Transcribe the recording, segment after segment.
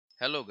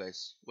Hello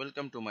guys,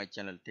 welcome to my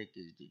channel Tech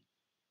HD.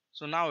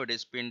 So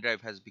nowadays pen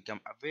drive has become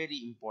a very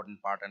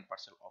important part and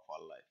parcel of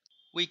our life.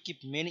 We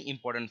keep many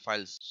important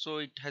files, so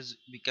it has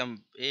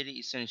become very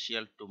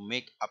essential to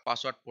make a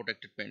password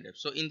protected pen drive.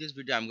 So in this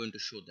video I'm going to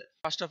show that.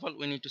 First of all,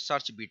 we need to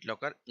search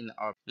BitLocker in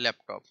our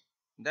laptop.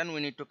 Then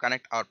we need to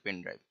connect our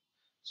pen drive.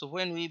 So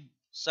when we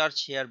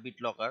search here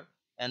BitLocker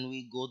and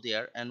we go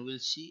there and we'll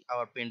see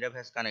our pen drive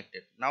has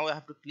connected. Now I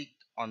have to click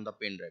on the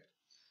pen drive.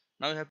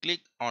 Now we have to click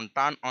on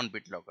turn on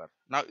BitLocker.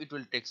 Now it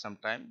will take some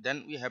time.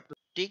 Then we have to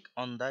tick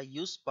on the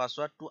use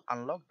password to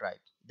unlock drive.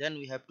 Then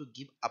we have to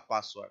give a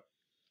password,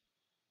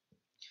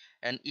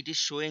 and it is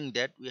showing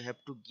that we have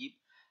to give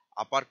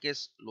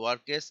uppercase,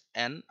 lowercase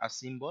and a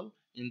symbol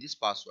in this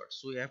password.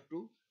 So we have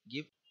to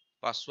give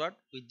password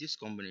with this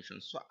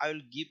combination. So I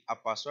will give a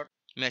password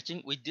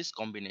matching with this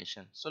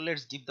combination. So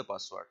let's give the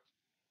password.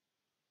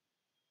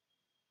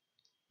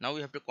 Now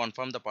we have to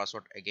confirm the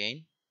password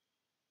again.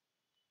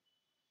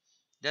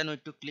 Then we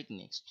have to click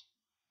next.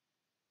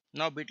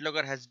 Now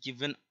BitLocker has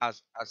given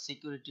us a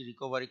security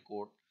recovery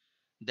code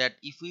that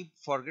if we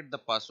forget the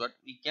password,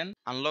 we can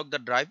unlock the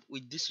drive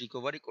with this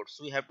recovery code.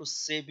 So we have to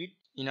save it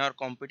in our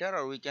computer,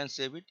 or we can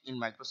save it in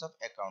Microsoft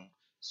account.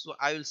 So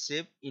I will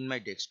save in my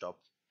desktop.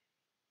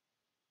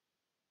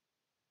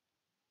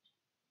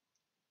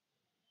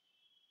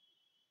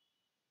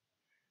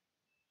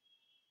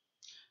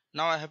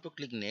 Now I have to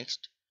click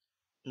next.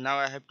 Now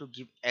I have to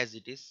give as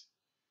it is.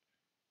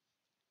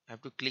 I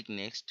have to click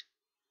next.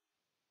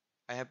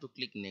 I have to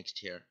click next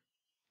here.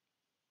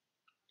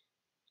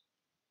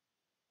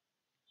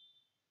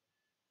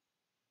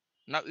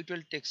 Now it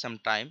will take some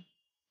time,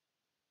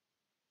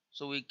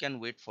 so we can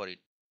wait for it.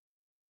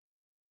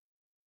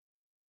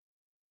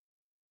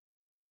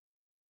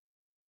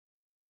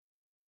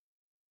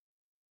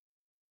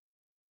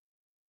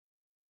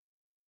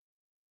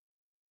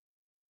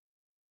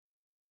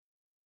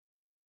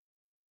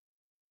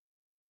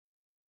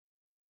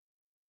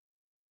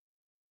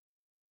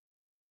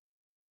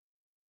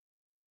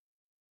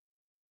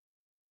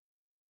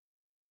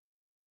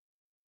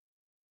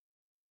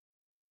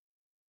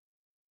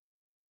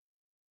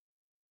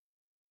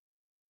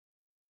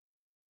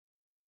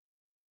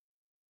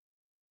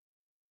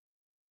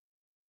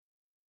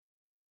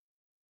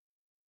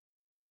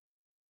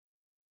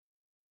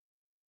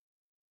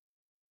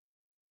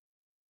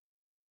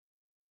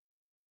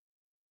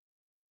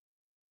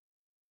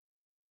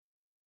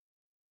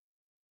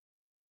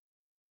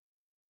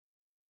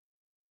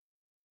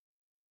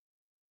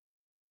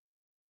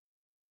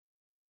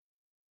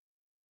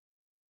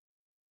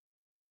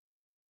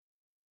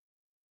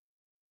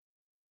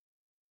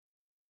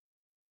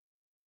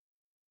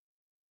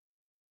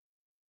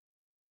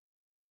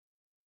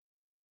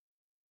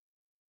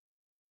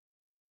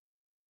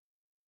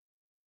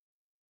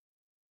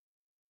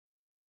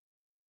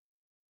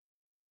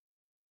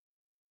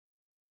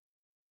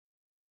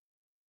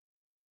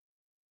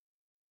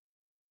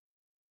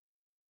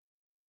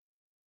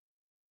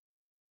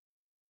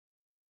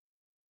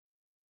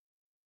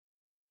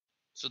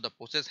 So the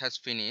process has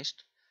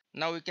finished.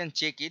 Now we can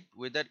check it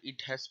whether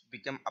it has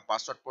become a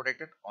password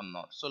protected or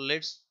not. So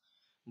let's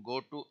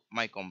go to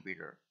my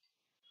computer.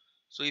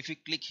 So if we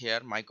click here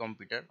my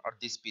computer or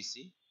this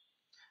PC,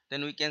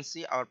 then we can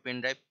see our pen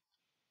drive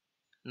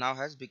now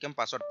has become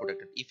password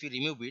protected. If we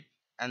remove it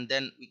and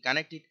then we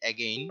connect it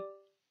again,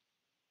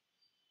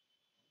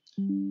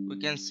 we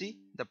can see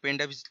the pen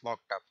drive is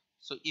locked up.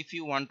 So if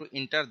you want to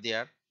enter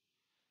there,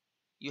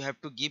 you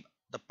have to give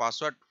the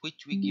password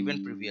which we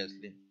given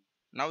previously.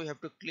 Now we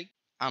have to click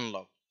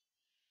unlock.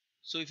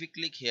 So if we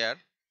click here,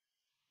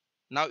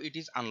 now it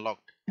is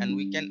unlocked and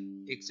we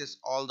can access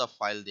all the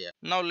file there.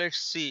 Now let's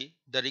see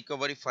the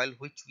recovery file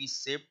which we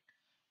saved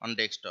on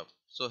desktop.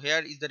 So here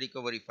is the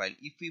recovery file.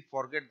 If we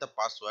forget the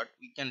password,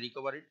 we can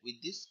recover it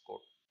with this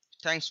code.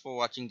 Thanks for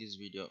watching this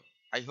video.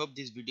 I hope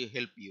this video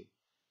helped you.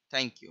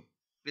 Thank you.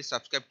 Please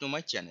subscribe to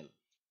my channel.